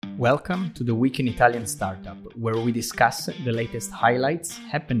Welcome to the Week in Italian Startup, where we discuss the latest highlights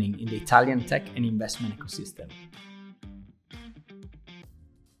happening in the Italian tech and investment ecosystem.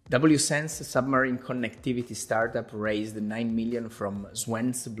 Wsense submarine connectivity startup raised 9 million from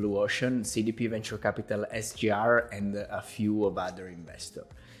SWEN's Blue Ocean, CDP Venture Capital SGR, and a few of other investors.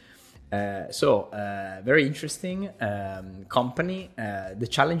 Very interesting company. The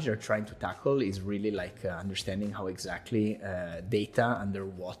challenge they're trying to tackle is really understanding how exactly data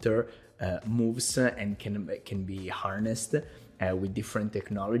underwater moves and can be harnessed with different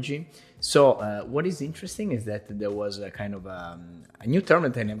technology. So what is interesting is that there was a kind of a new term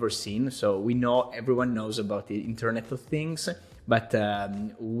that I never seen. So everyone knows about the Internet of Things, but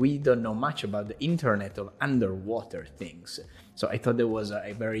we don't know much about the Internet of Underwater Things. So I thought there was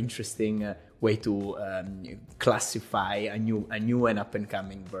a very interesting way to classify a new and up and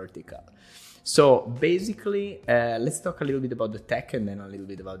coming vertical. So basically, let's talk a little bit about the tech and then a little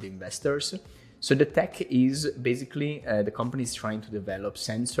bit about the investors. So the tech is basically the company is trying to develop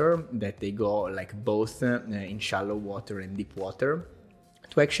sensor that they go both in shallow water and deep water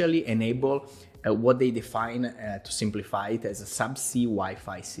to actually enable what they define, to simplify it, as a subsea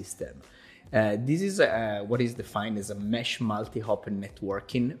Wi-Fi system. This is what is defined as a mesh multi-hop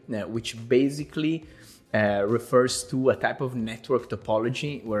networking, which basically refers to a type of network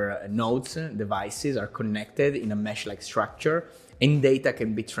topology where nodes, devices are connected in a mesh-like structure, and data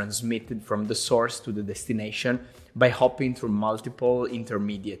can be transmitted from the source to the destination by hopping through multiple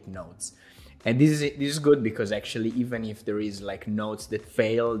intermediate nodes. And this is good because actually, even if there is nodes that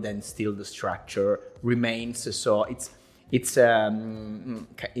fail, then still the structure remains. So it's the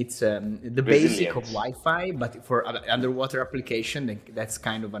basic of Wi-Fi, but for underwater application, that's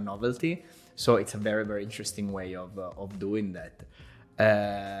kind of a novelty. So it's a very, very interesting way of doing that.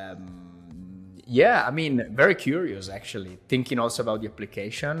 Very curious actually. Thinking also about the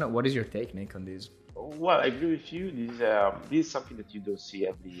application. What is your take, Nick, on this? Well, I agree with you. This is something that you don't see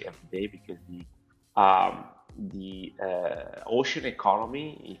every day because the ocean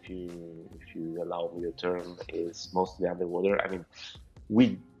economy, if you allow me the term, is mostly underwater. I mean,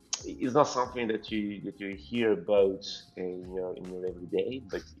 it's not something that you hear about in your everyday,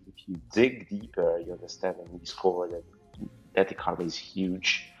 but if you dig deeper, you understand and you discover that economy is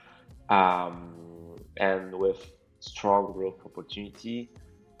huge, and with strong growth opportunity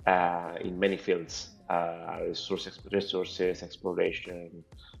in many fields, resources, exploration,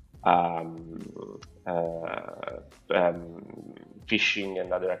 fishing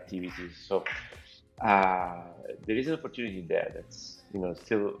and other activities. So there is an opportunity there that's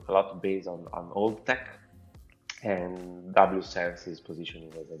still a lot based on old tech, and Wsense is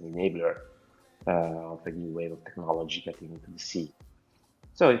positioning as an enabler of a new wave of technology getting into the sea.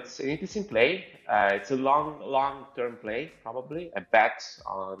 So it's an interesting play. It's a long-term play, probably a bet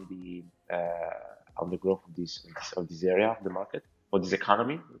on the growth of this area of the market, or this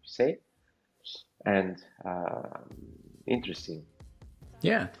economy, if you say, and interesting.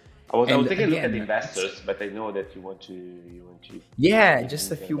 Yeah. I was taking a look at the investors, but I know that you want to. Yeah,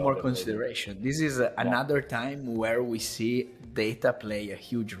 just a few more considerations. This is another time where we see data play a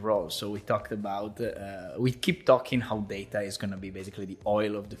huge role. So we talked about, we keep talking how data is going to be basically the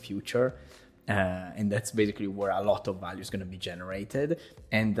oil of the future. And that's basically where a lot of value is going to be generated.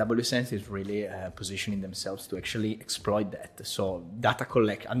 And Wsense is really positioning themselves to actually exploit that. So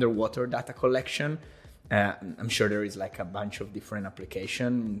underwater data collection. I'm sure there is a bunch of different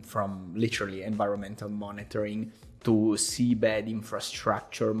applications, from literally environmental monitoring to seabed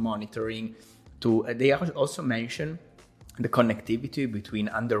infrastructure monitoring to they also mention the connectivity between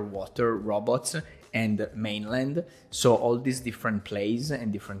underwater robots and mainland. So all these different plays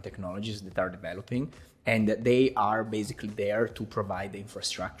and different technologies that are developing, and they are basically there to provide the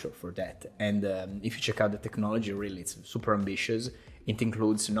infrastructure for that. And if you check out the technology, really, it's super ambitious. It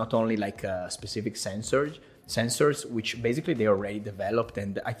includes not only specific sensors, which basically they already developed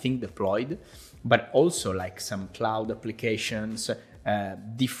and I think deployed, but also some cloud applications,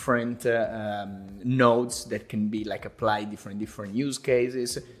 different nodes that can be applied different use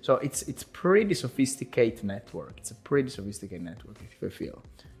cases. So it's pretty sophisticated network. It's a pretty sophisticated network, if I feel.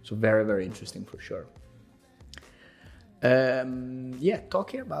 So very, very interesting for sure.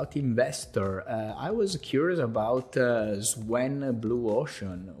 Talking about investor, I was curious about SWEN Blue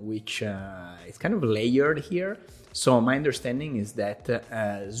Ocean, which is kind of layered here. So my understanding is that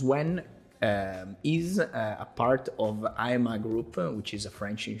SWEN is a part of IMA Group, which is a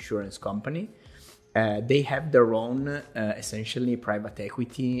French insurance company. They have their own essentially private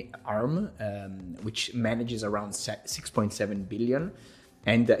equity arm, which manages around 6.7 billion.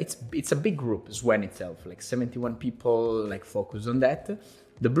 And it's a big group, SWEN itself, 71 people focused on that.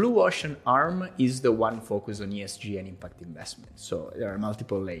 The Blue Ocean arm is the one focused on ESG and impact investment. So there are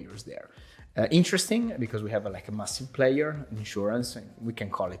multiple layers there. Interesting because we have a massive player, insurance, we can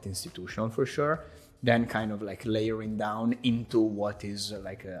call it institutional for sure. Then kind of like layering down into what is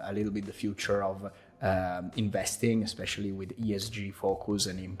like a little bit the future of investing, especially with ESG focus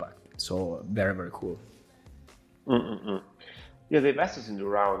and impact. So very, very cool. Yeah, the investors in the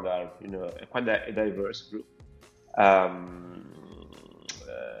round are, quite a diverse group.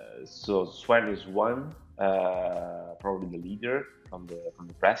 So SWEN is one, probably the leader from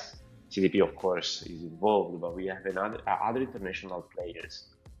the press. CDP, of course, is involved, but we have other international players.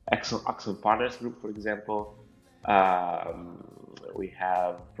 Axon Partners Group, for example. We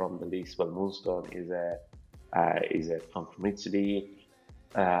have from the list, Moonstone is a fund from Italy.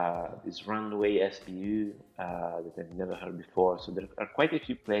 This Runway SPU that I've never heard before. So there are quite a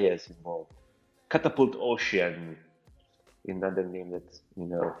few players involved. Catapult Ocean, another name that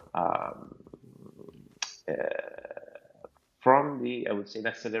from the, I would say, an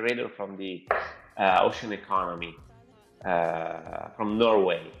accelerator from the ocean economy from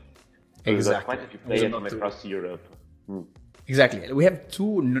Norway. So exactly. There are quite a few players from across Europe. Exactly. We have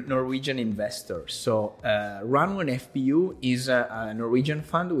two Norwegian investors. So Runway FPU is a Norwegian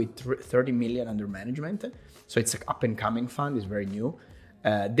fund with 30 million under management. So it's an up and coming fund, it's very new.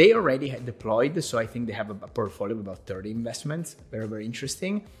 They already had deployed, so I think they have a portfolio of about 30 investments. Very, very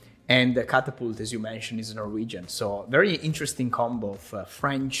interesting. And Catapult, as you mentioned, is Norwegian. So very interesting combo of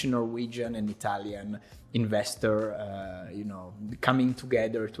French, Norwegian, and Italian investor, coming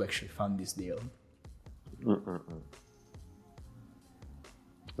together to actually fund this deal.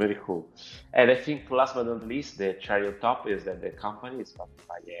 Very cool. And I think last but not least, the cherry on top is that the company is funded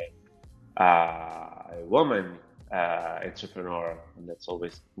by a woman entrepreneur, and that's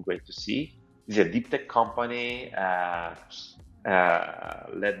always great to see. It's a deep tech company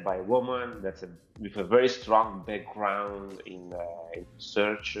led by a woman with a very strong background in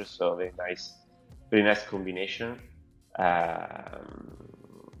research, so very nice combination. So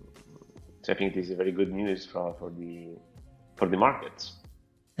I think this is very good news for the markets.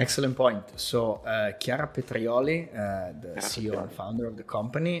 Excellent point. So Chiara Petrioli, the CEO and founder of the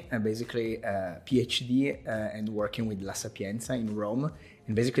company, basically PhD and working with La Sapienza in Rome.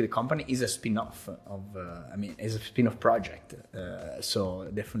 And basically the company is a spin-off is a spin-off project. So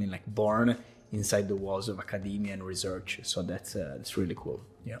definitely like born inside the walls of academia and research. So that's really cool.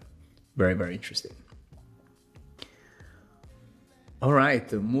 Yeah, very, very interesting. All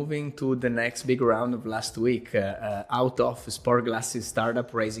right, moving to the next big round of last week. Out of Sport Glasses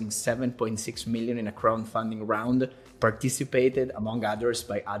startup raising 7.6 million in a crowdfunding round, participated among others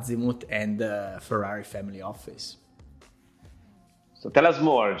by Azimut and Ferrari family office. So tell us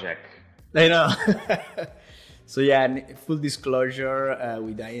more, Jack. I know. So yeah, full disclosure,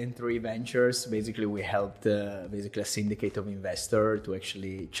 with IN3 Ventures, basically we helped a syndicate of investors to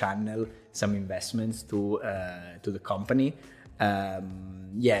actually channel some investments to the company.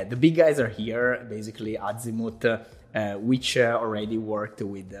 The big guys are here, basically Azimut, which already worked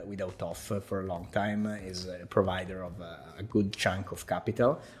with Out for a long time, is a provider of a good chunk of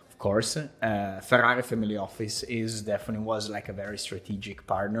capital, of course. Ferrari family office was like a very strategic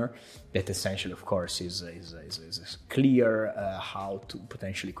partner that essentially, of course, is clear how to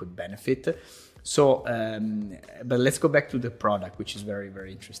potentially could benefit. So, but let's go back to the product, which is very,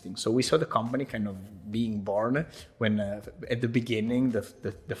 very interesting. So we saw the company kind of being born when at the beginning,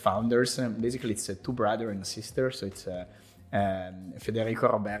 the founders, basically it's two brother and a sister. So it's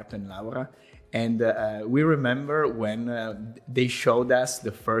Federico, Roberto, and Laura. And we remember when they showed us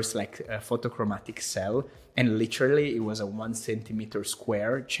the first photochromatic cell, and literally it was a 1 centimeter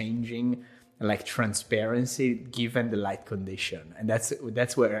square changing like transparency given the light condition, and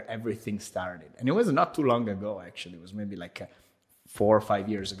that's where everything started. And it was not too long ago, actually. It was maybe 4 or 5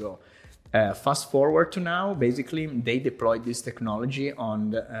 years ago. Fast forward to now, basically they deployed this technology on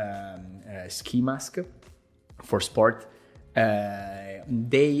the ski mask for sport.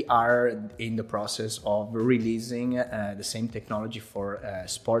 They are in the process of releasing the same technology for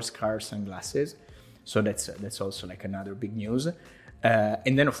sports car sunglasses. So that's also another big news.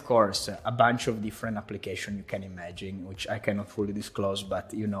 And then, of course, a bunch of different applications you can imagine, which I cannot fully disclose,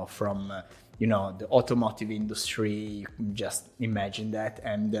 but, from, the automotive industry, you can just imagine that.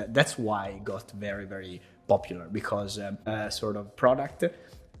 And that's why it got very, very popular, because sort of product,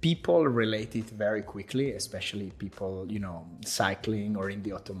 people relate it very quickly, especially people, cycling or in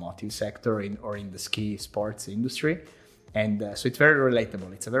the automotive sector or in the ski sports industry. And so it's very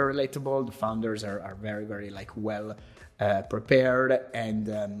relatable. The founders are very, very well prepared,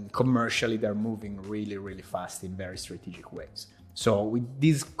 and commercially they're moving really, really fast in very strategic ways. So with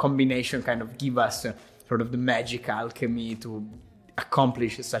this combination kind of give us sort of the magic alchemy to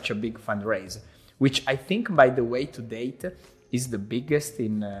accomplish such a big fundraise, which I think, by the way, to date is the biggest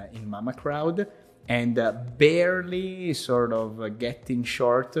in Mama Crowd, and barely sort of getting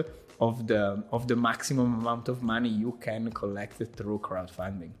short of the maximum amount of money you can collect through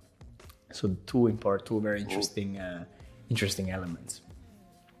crowdfunding. So two very interesting elements.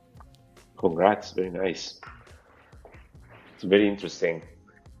 Congrats, very nice. It's very interesting.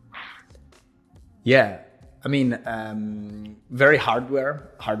 Yeah, I mean, very hardware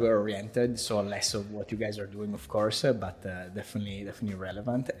oriented, so less of what you guys are doing, of course, but definitely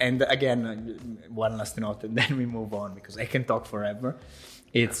relevant. And again, one last note, and then we move on because I can talk forever.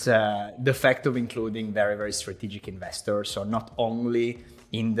 It's the fact of including very, very strategic investors. So not only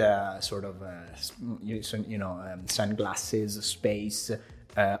in the sort of sunglasses space,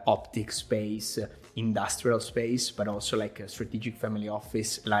 optic space, industrial space, but also like a strategic family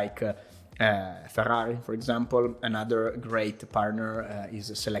office like Ferrari, for example. Another great partner is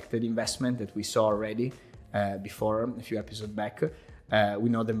a Selected Investment that we saw already before, a few episodes back. We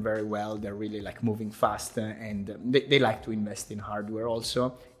know them very well. They're really like moving fast, and they like to invest in hardware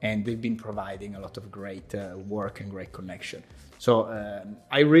also, and they've been providing a lot of great work and great connection. So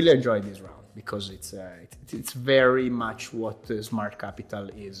I really enjoyed this round because it's very much what smart capital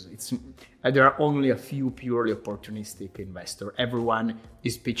is. There are only a few purely opportunistic investors. Everyone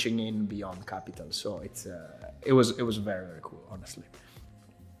is pitching in beyond capital, so it was very, very cool, honestly.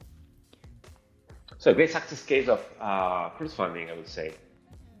 So a great success case of crowdfunding, I would say.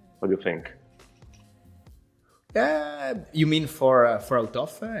 What do you think? You mean for Out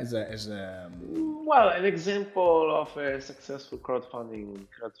of as a well, an example of a successful crowdfunding.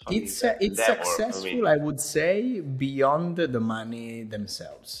 It's successful, I would say, beyond the money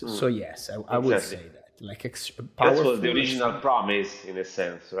themselves. So yes, I would say that. Like that was the original promise, in a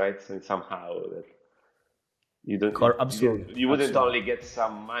sense, right? So somehow that you don't. Absolutely. You wouldn't only get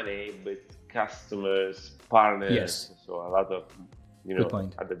some money, but customers, partners. Yes. So a lot of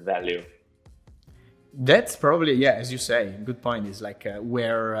added value. That's probably, as you say, good point. Is like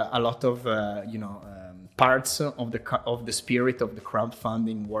where a lot of parts of the spirit of the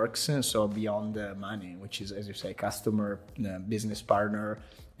crowdfunding works. So beyond the money, which is, as you say, customer, business partner,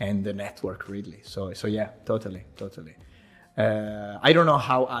 and the network, really. So yeah, totally. I don't know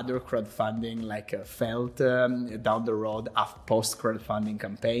how other crowdfunding felt down the road after post crowdfunding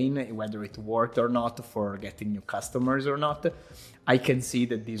campaign, whether it worked or not for getting new customers or not. I can see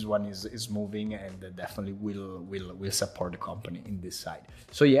that this one is moving, and definitely will support the company in this side.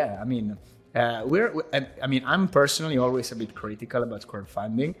 So yeah, I mean, I'm personally always a bit critical about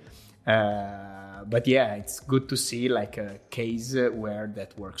crowdfunding. But yeah, it's good to see like a case where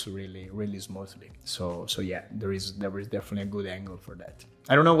that works really, really smoothly. So yeah, there is definitely a good angle for that.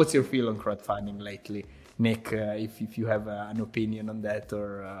 I don't know what's your feel on crowdfunding lately, Nick. If you have an opinion on that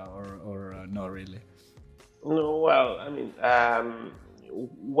or not really. No, well, I mean,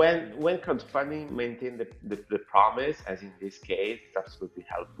 when crowdfunding maintain the promise, as in this case, it's absolutely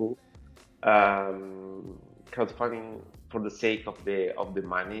helpful. Crowdfunding for the sake of the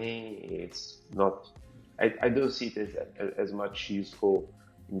money, it's not. I don't see it as much useful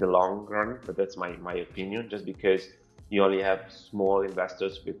in the long run, but that's my opinion. Just because you only have small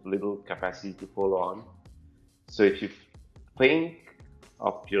investors with little capacity to follow on. So if you think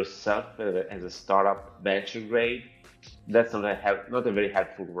of yourself as a startup venture grade, that's not a very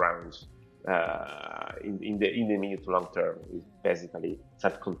helpful round in the medium to long term. It's basically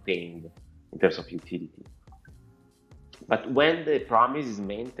self-contained in terms of utility. But when the promise is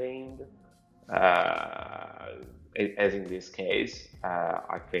maintained, as in this case,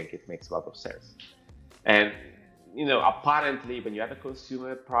 I think it makes a lot of sense. And apparently, when you have a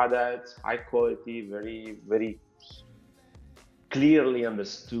consumer product, high quality, very, very clearly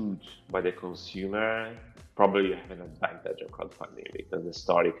understood by the consumer, probably you have an advantage of crowdfunding because the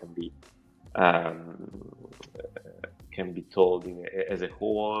story can be told as a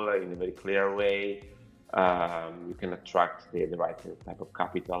whole in a very clear way. You can attract the right type of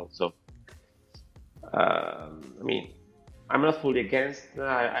capital. So, I mean, I'm not fully against.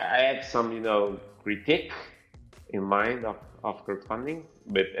 I have some, critique in mind of crowdfunding,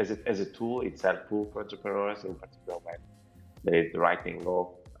 but as a tool, it's helpful for entrepreneurs, in particular when there is the right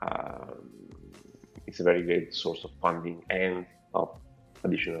angle. It's a very good source of funding and of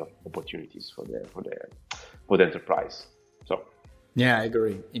additional opportunities for the enterprise. So. Yeah, I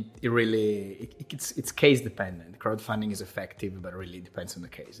agree. It's case dependent. Crowdfunding is effective, but really depends on the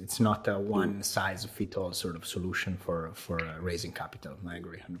case. It's not a one size fit all sort of solution for raising capital. I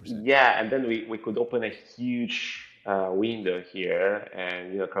agree 100%. Yeah, and then we could open a huge window here,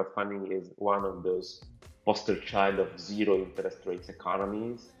 and crowdfunding is one of those poster child of zero interest rates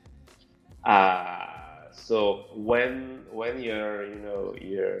economies. So when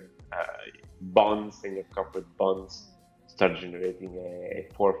your bonds and your corporate bonds start generating a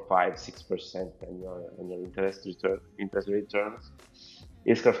 4, 5, 6% annual interest rate returns,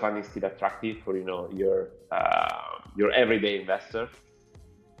 is crowdfunding still attractive for your everyday investor?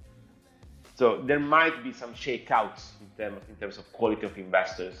 So there might be some shakeouts in terms of quality of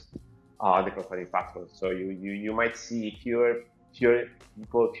investors on the crowdfunding platform. So you might see fewer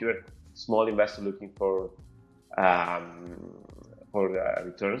people, fewer small investors looking for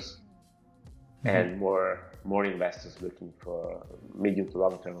returns, and more investors looking for medium to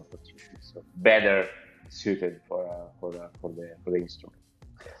long term opportunities. So better suited for the instrument.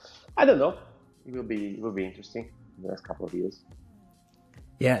 I don't know. It will be interesting in the next couple of years.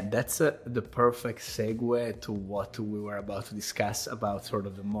 Yeah, that's the perfect segue to what we were about to discuss about sort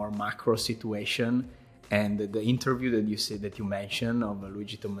of the more macro situation and the interview that you mentioned of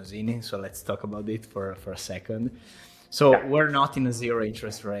Luigi Tommasini. So let's talk about it for a second. So we're not in a zero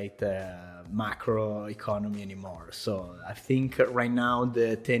interest rate macro economy anymore. So I think right now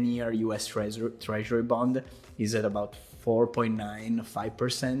the 10-year US Treasury bond is at about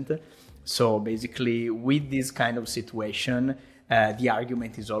 4.95%. So basically with this kind of situation, the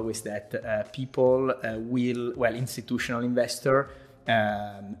argument is always that people institutional investor,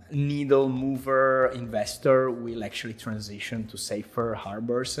 needle mover investor will actually transition to safer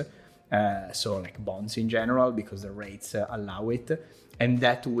harbors. So like bonds in general, because the rates allow it. And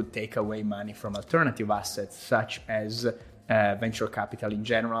that would take away money from alternative assets, such as venture capital in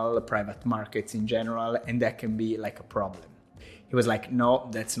general, private markets in general, and that can be like a problem. He was like, no,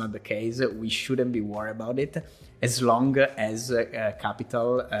 that's not the case. We shouldn't be worried about it as long as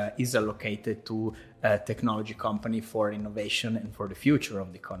capital is allocated to a technology company for innovation and for the future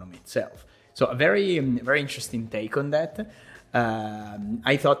of the economy itself. So a very, very interesting take on that.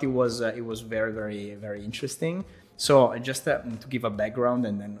 I thought it was very, very, very interesting. So just to give a background,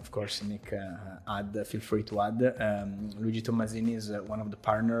 and then of course Nick, feel free to add. Luigi Tommasini is one of the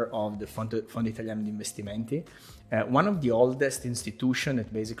partner of the Fondo Italiano di Investimenti, one of the oldest institutions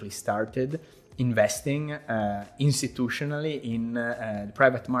that basically started investing institutionally in the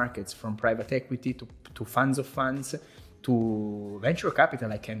private markets, from private equity to funds of funds to venture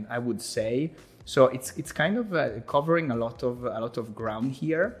capital. I would say. So it's kind of covering a lot of ground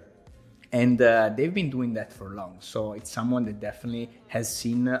here. And they've been doing that for long. So it's someone that definitely has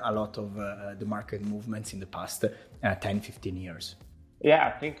seen a lot of the market movements in the past 10, 15 years. Yeah,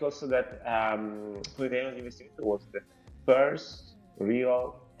 I think also that Fondo Italiano di Investimenti was the first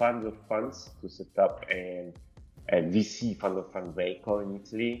real fund of funds to set up a VC fund of fund vehicle in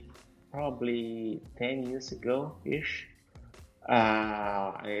Italy, probably 10 years ago-ish.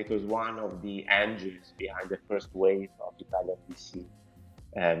 And it was one of the engines behind the first wave of Italian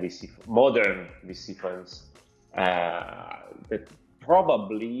modern VC funds that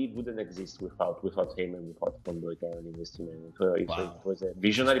probably wouldn't exist without him and without Fondo Italiano di Investimenti. It was a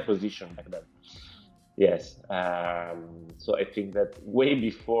visionary position back then. Yes. So I think that way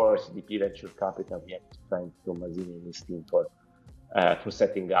before CDP Venture Capital, we have to thank Tommasini and his team for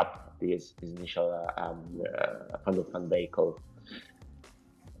setting up this initial fund of fund vehicle.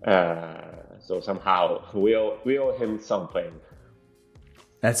 So somehow we owe him something.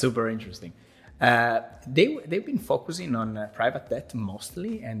 That's super interesting. They've been focusing on private debt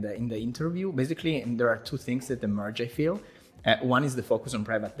mostly, and in the interview, basically, and there are two things that emerge, I feel. One is the focus on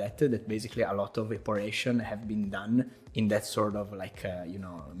private debt, that basically a lot of operation have been done in that sort of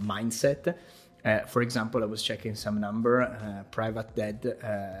mindset. For example, I was checking some number, private debt,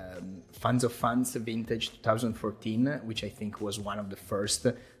 funds of funds, vintage 2014, which I think was one of the first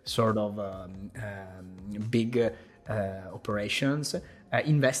sort of big operations,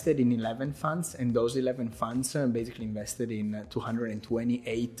 invested in 11 funds, and those 11 funds basically invested in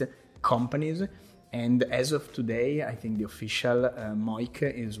 228 companies. And as of today, I think the official MOIC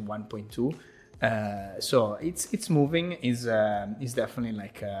is 1.2. So it's moving. Is definitely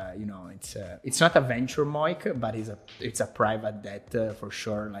like it's not a venture MOIC, but it's a private debt for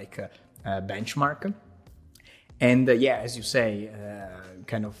sure, like a benchmark. And as you say,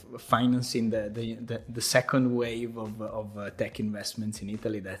 kind of financing the second wave of tech investments in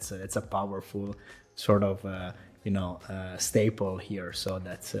Italy. That's a powerful sort of staple here. So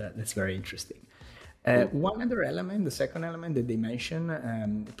that's very interesting. One other element, the second element that they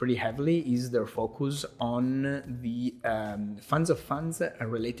mention pretty heavily is their focus on the funds of funds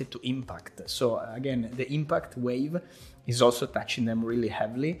related to impact. So again, the impact wave is also touching them really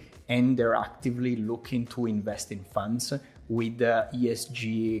heavily, and they're actively looking to invest in funds with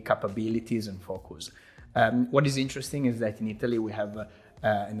ESG capabilities and focus. What is interesting is that in Italy we have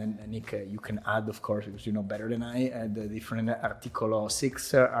and then Nick, you can add, of course, because you know better than I, the different Article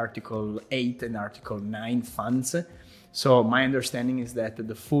 6, Article 8, and Article 9 funds. So my understanding is that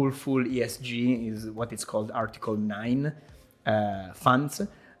the full ESG is what it's called Article 9 funds.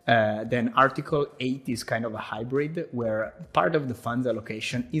 Then Article 8 is kind of a hybrid where part of the funds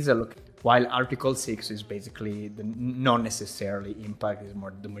allocation is allocated, while Article 6 is basically the not necessarily impact, is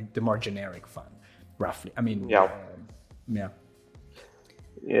more the more generic fund, roughly. I mean, yeah.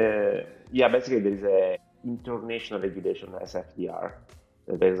 Basically there is a international regulation, SFDR,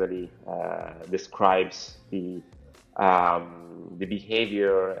 that basically describes the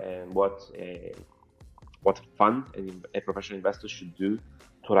behavior and what a fund and a professional investor should do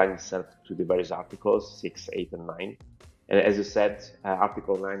to align itself to the various articles 6, 8, and 9. And as you said,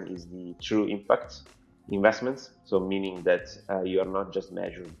 Article 9 is the true impact investments, so meaning that you are not just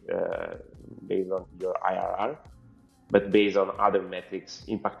measured based on your IRR, but based on other metrics,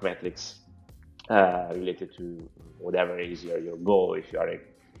 impact metrics related to whatever is your goal. If you are a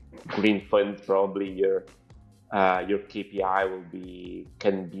green fund, probably your KPI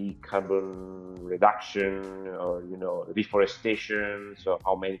can be carbon reduction or reforestation. So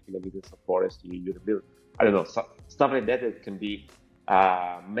how many kilometers of forest you build? I don't know, stuff like that. It can be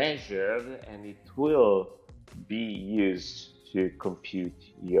measured, and it will be used to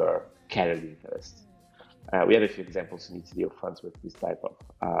compute your carried interest. We have a few examples in Italy of funds with this type of.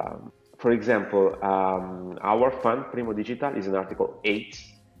 For example, our fund, Primo Digital, is in Article 8.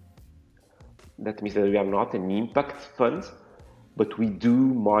 That means that we are not an impact fund, but we do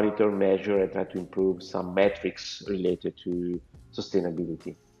monitor, measure, and try to improve some metrics related to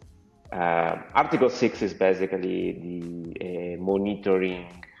sustainability. Article 6 is basically the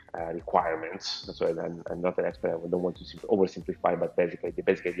monitoring requirements. So I'm not an expert, I don't want to oversimplify, but basically the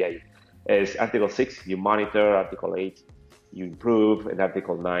basic idea is Article 6, you monitor, Article 8, you improve, and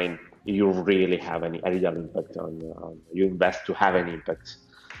Article 9, you really have any real impact on you invest to have an impact.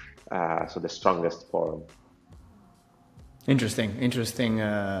 So the strongest form. Interesting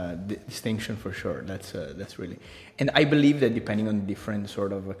distinction for sure. That's really, and I believe that depending on different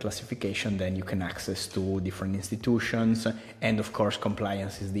sort of classification, then you can access to different institutions, and of course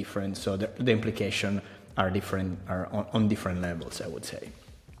compliance is different. So the implications are different, are on different levels, I would say.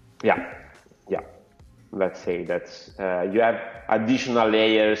 Yeah. Let's say that you have additional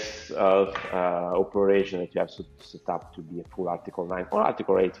layers of operation that you have to set up to be a full Article 9 or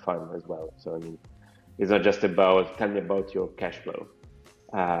Article 8 fund as well. So I mean, it's not just about tell me about your cash flow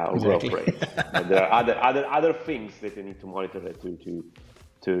or growth rate. There are other things that you need to monitor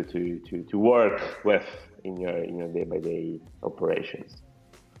to work with in your day-by-day operations.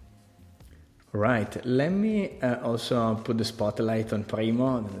 Right. Let me also put the spotlight on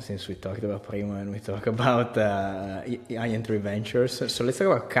Primo, since we talked about Primo and we talk about AI entry ventures. So let's talk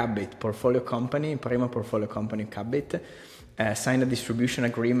about Cubbit, portfolio company, Primo portfolio company Cubbit. Signed a distribution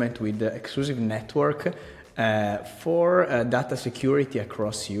agreement with the exclusive network for data security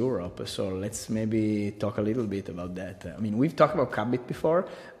across Europe. So let's maybe talk a little bit about that. I mean, we've talked about Cubbit before.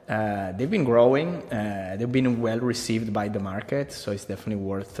 They've been growing. They've been well received by the market. So it's definitely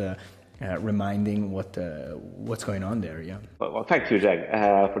worth reminding what's going on there. Yeah. Well, thank you, Jack,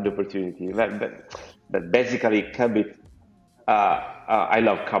 for the opportunity. But basically, Cubbit, I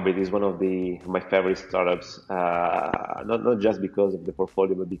love Cubbit. It's one of my favorite startups. Not just because of the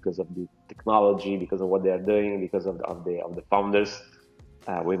portfolio, but because of the technology, because of what they are doing, because of the founders.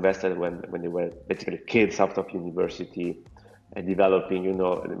 We invested when they were basically kids out of university and developing,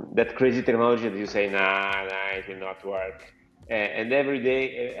 that crazy technology that you say, nah, it will not work. And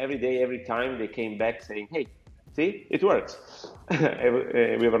every time they came back saying, hey, see, it works.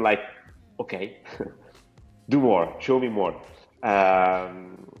 We were like, okay, do more, show me more.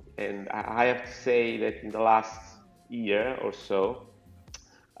 And I have to say that in the last year or so,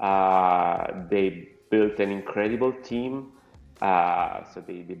 they built an incredible team. So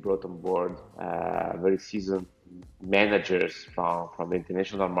they brought on board very seasoned managers from the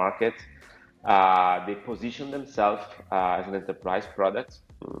international market. They position themselves as an enterprise product,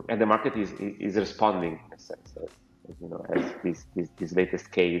 and the market is responding in a sense. As this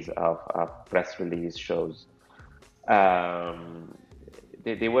latest case of press release shows.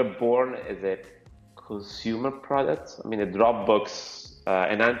 They were born as a consumer product. I mean, a Dropbox,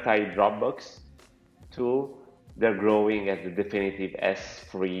 an anti-Dropbox, tool, they're growing as the definitive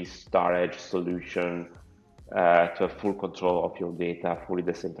S3 storage solution to have full control of your data, fully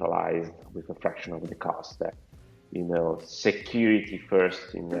decentralized with a fraction of the cost. Security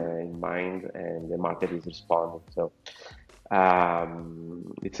first in mind, and the market is responding. So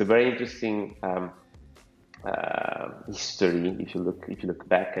it's a very interesting history if you look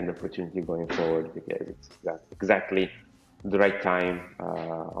back, and the opportunity going forward, because it's exactly the right time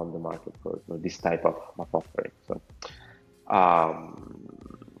on the market for this type of offering. So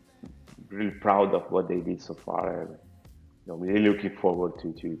really proud of what they did so far, and really looking forward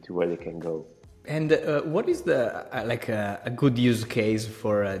to where they can go. And what is the a good use case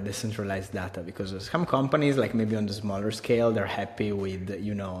for decentralized data? Because some companies, like maybe on the smaller scale, they're happy with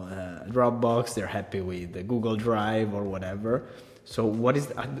Dropbox, they're happy with Google Drive or whatever. So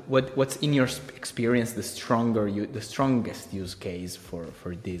what's in your experience the strongest use case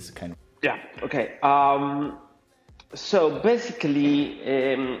for this kind of? Yeah. Okay. So basically,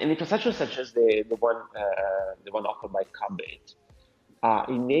 an infrastructure such as the one offered by Cubbit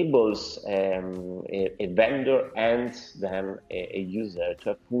enables a vendor and then a user to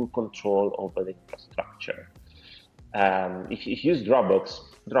have full control over the infrastructure. If you use Dropbox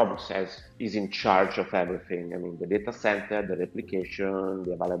is in charge of everything. I mean, the data center, the replication,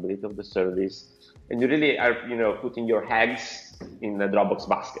 the availability of the service, and you really are, putting your eggs in the Dropbox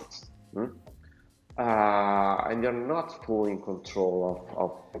basket. And you're not fully in control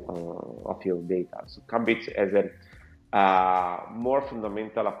of your data. So Cubbit has a more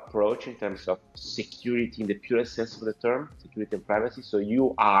fundamental approach in terms of security in the purest sense of the term, security and privacy. So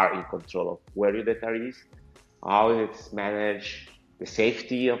you are in control of where your data is, how it's managed, the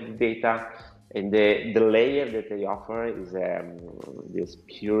safety of the data, and the layer that they offer is this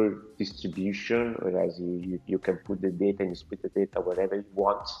pure distribution, whereas you can put the data and you split the data wherever you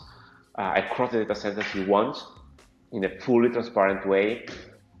want, across the data centers you want, in a fully transparent way.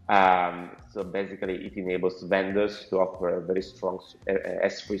 So basically, it enables vendors to offer a very strong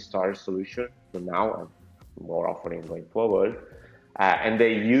S3 storage solution for now, and more offering going forward. And the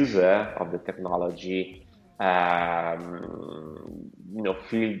user of the technology,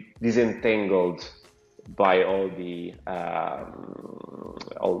 feel disentangled by all the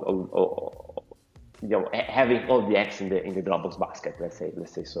having all the eggs in the Dropbox basket. Let's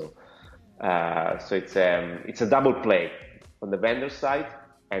say so. So it's a double play on the vendor side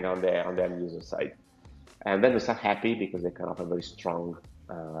and on the end user side. And vendors are happy because they can offer a very strong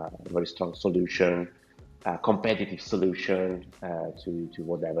solution, competitive solution to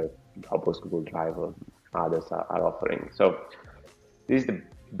whatever Dropbox, Google Drive, or others are offering. So this is the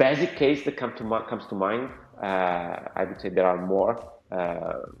basic case that comes to mind. I would say there are more,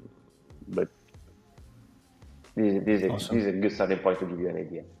 but this is a good starting point to give you an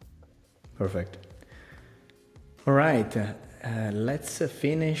idea. Perfect. All right. Let's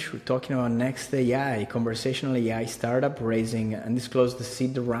finish talking about NextAI, conversational AI startup raising undisclosed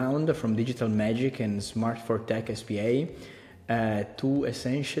seed round from Digital Magic and Smart for Tech S.p.A. To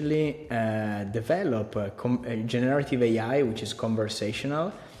essentially develop generative AI, which is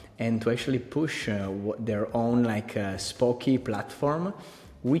conversational, and to actually push their own SpA.Cubbit platform,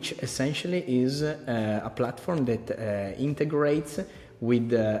 which essentially is a platform that integrates with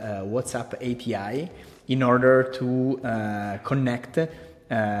the WhatsApp API in order to connect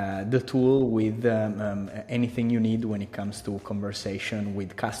the tool with anything you need when it comes to conversation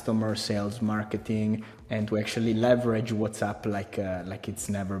with customer, sales, marketing, and to actually leverage WhatsApp like it's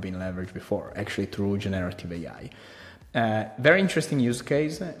never been leveraged before, actually through generative AI. Very interesting use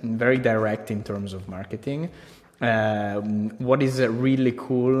case, and very direct in terms of marketing. What is really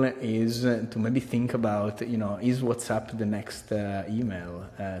cool is to maybe think about, is WhatsApp the next email?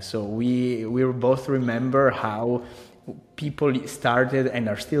 So we both remember how people started and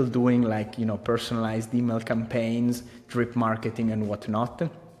are still doing personalized email campaigns, drip marketing and whatnot.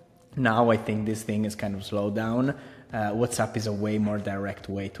 Now I think this thing is kind of slowed down. WhatsApp is a way more direct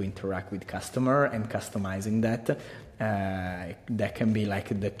way to interact with customer, and customizing that can be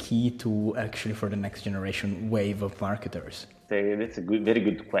the key to actually for the next generation wave of marketers. That's a very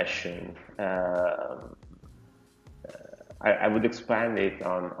good question. I would expand it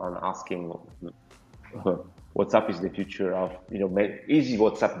on asking, WhatsApp is the future of, is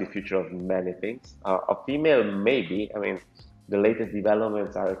WhatsApp the future of many things? Of email, maybe. I mean, the latest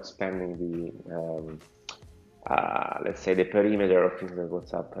developments are expanding the, let's say, the perimeter of things that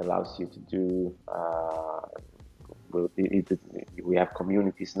WhatsApp allows you to do. We have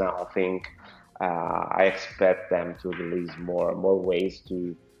communities now, I think. I expect them to release more ways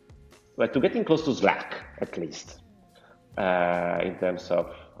to getting close to Slack, at least, in terms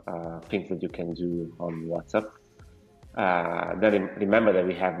of things that you can do on WhatsApp. Then remember that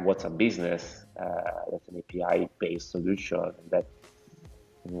we have WhatsApp Business. That's an API-based solution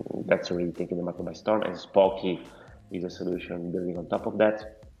that's already taking the market by storm, and Spoky is a solution building on top of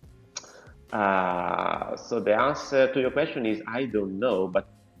that. So the answer to your question is I don't know, but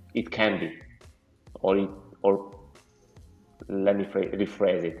it can be, or let me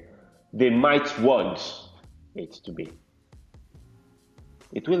rephrase it. They might want it to be.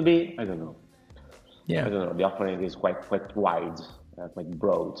 It will be. I don't know. Yeah. I don't know. The offering is quite wide, quite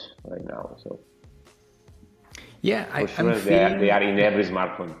broad right now. So yeah, for sure they are in every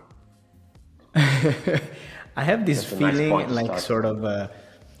smartphone. I have this feeling like sort of,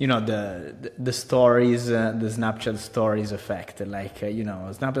 the stories, the Snapchat stories effect. Like,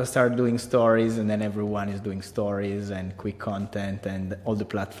 Snapchat started doing stories, and then everyone is doing stories and quick content, and all the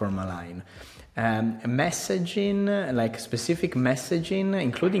platform align. Messaging, like specific messaging,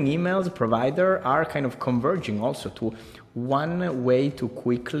 including emails, provider are kind of converging also to one way to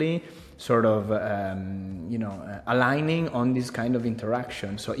quickly sort of, aligning on this kind of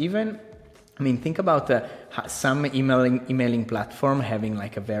interaction. So even, think about some emailing platform having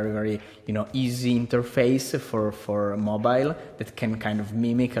like a very, very, easy interface for mobile that can kind of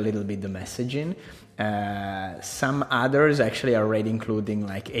mimic a little bit the messaging. Some others actually are already including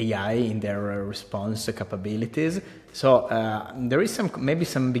like AI in their response capabilities. So there is maybe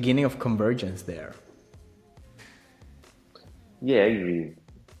some beginning of convergence there. Yeah,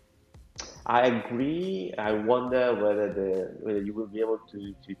 I agree. I wonder whether you will be able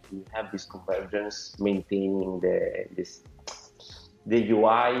to have this convergence, maintaining the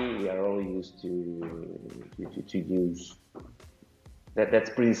UI we are all used to use.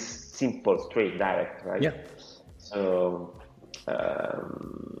 That's pretty simple, straight, direct, right? Yeah. So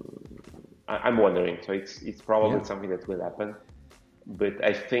I'm wondering. So it's probably something that will happen, but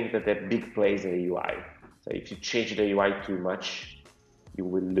I think that the big play is the UI. So if you change the UI too much, you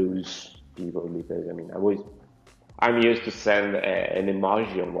will lose people, because I'm used to send an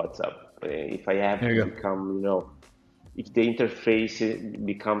emoji on WhatsApp. If I have to become, if the interface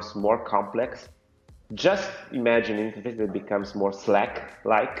becomes more complex, just imagine an interface that becomes more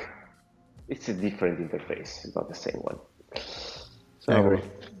Slack-like. It's a different interface. It's not the same one. So I agree.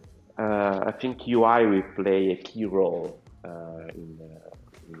 I think UI will play a key role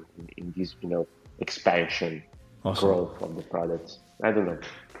in this, expansion, growth of the products. I don't know.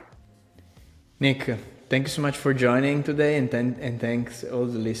 Nick, thank you so much for joining today, and thanks all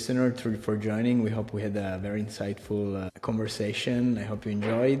the listeners for joining. We hope we had a very insightful conversation. I hope you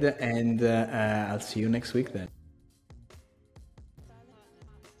enjoyed, and I'll see you next week then.